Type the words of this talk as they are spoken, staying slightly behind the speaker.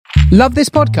Love this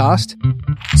podcast?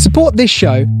 Support this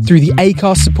show through the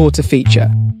Acast supporter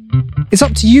feature. It's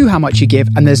up to you how much you give,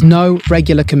 and there's no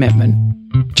regular commitment.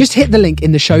 Just hit the link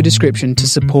in the show description to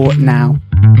support now.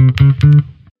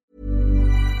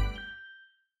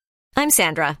 I'm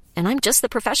Sandra, and I'm just the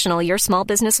professional your small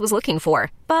business was looking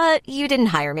for. But you didn't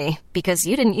hire me because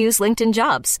you didn't use LinkedIn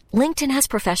Jobs. LinkedIn has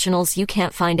professionals you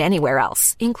can't find anywhere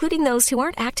else, including those who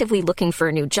aren't actively looking for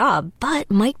a new job, but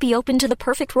might be open to the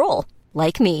perfect role,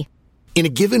 like me. In a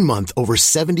given month, over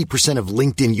 70% of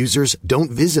LinkedIn users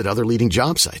don't visit other leading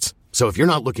job sites. So if you're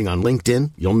not looking on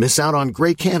LinkedIn, you'll miss out on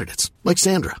great candidates like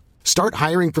Sandra. Start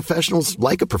hiring professionals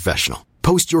like a professional.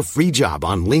 Post your free job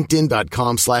on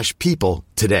linkedin.com/people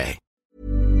today.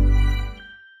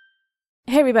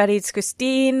 Hey everybody, it's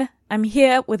Christine. I'm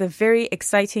here with a very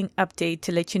exciting update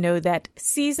to let you know that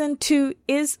Season 2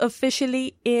 is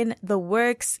officially in the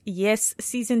works. Yes,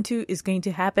 Season 2 is going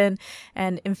to happen.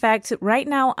 And in fact, right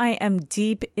now I am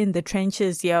deep in the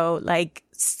trenches, yo. Like,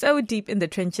 so deep in the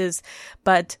trenches.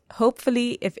 But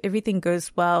hopefully, if everything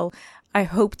goes well, I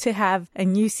hope to have a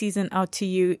new season out to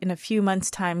you in a few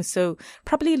months' time. So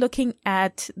probably looking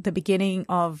at the beginning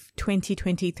of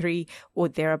 2023 or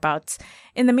thereabouts.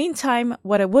 In the meantime,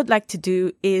 what I would like to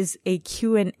do is a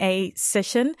Q&A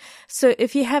session. So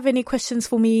if you have any questions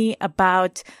for me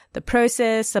about the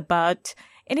process, about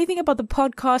anything about the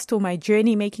podcast or my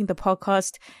journey making the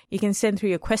podcast, you can send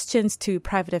through your questions to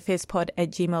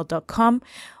privateaffairspod@gmail.com,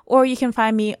 or you can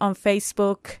find me on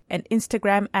Facebook and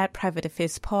Instagram at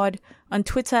privateaffairspod, on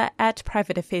Twitter at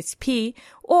privateaffairsp,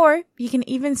 or you can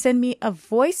even send me a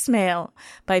voicemail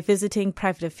by visiting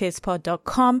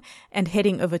privateaffairspod.com and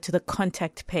heading over to the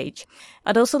contact page.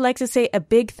 I'd also like to say a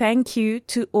big thank you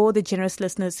to all the generous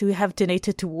listeners who have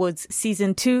donated towards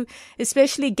Season 2,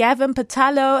 especially Gavin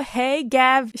Patalo. Hey,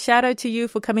 Gav, shout out to you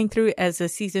for coming through as a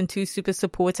Season 2 super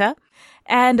supporter.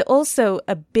 And also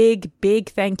a big, big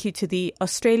thank you to the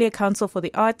Australia Council for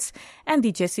the Arts and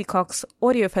the Jesse Cox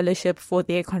Audio Fellowship for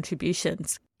their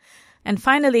contributions. And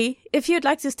finally, if you'd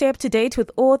like to stay up to date with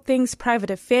all things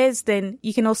private affairs, then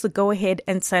you can also go ahead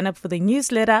and sign up for the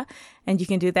newsletter, and you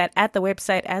can do that at the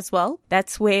website as well.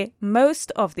 That's where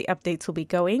most of the updates will be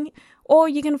going, or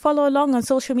you can follow along on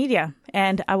social media,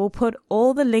 and I will put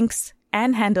all the links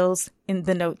and handles in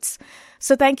the notes.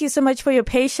 So thank you so much for your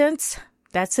patience.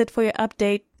 That's it for your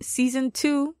update. Season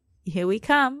 2, here we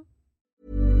come.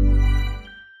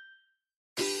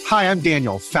 Hi, I'm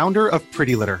Daniel, founder of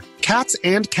Pretty Litter. Cats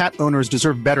and cat owners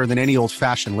deserve better than any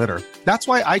old-fashioned litter. That's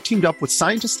why I teamed up with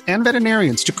scientists and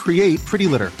veterinarians to create Pretty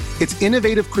Litter. Its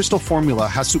innovative crystal formula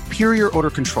has superior odor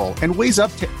control and weighs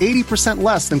up to 80%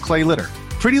 less than clay litter.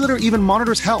 Pretty Litter even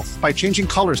monitors health by changing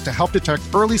colors to help detect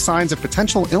early signs of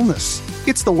potential illness.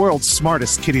 It's the world's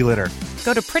smartest kitty litter.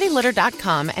 Go to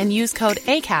prettylitter.com and use code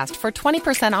ACAST for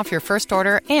 20% off your first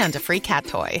order and a free cat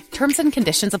toy. Terms and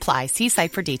conditions apply. See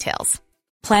site for details.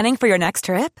 Planning for your next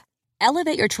trip?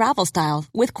 Elevate your travel style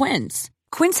with Quince.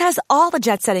 Quince has all the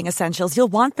jet-setting essentials you'll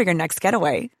want for your next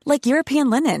getaway, like European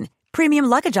linen, premium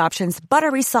luggage options,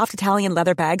 buttery soft Italian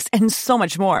leather bags, and so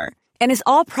much more. And is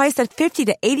all priced at 50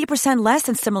 to 80% less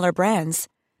than similar brands.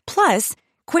 Plus,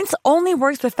 Quince only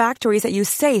works with factories that use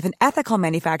safe and ethical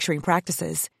manufacturing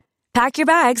practices. Pack your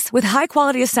bags with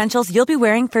high-quality essentials you'll be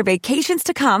wearing for vacations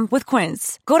to come with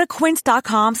Quince. Go to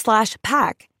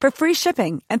quince.com/pack for free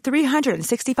shipping and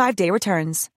 365-day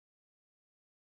returns.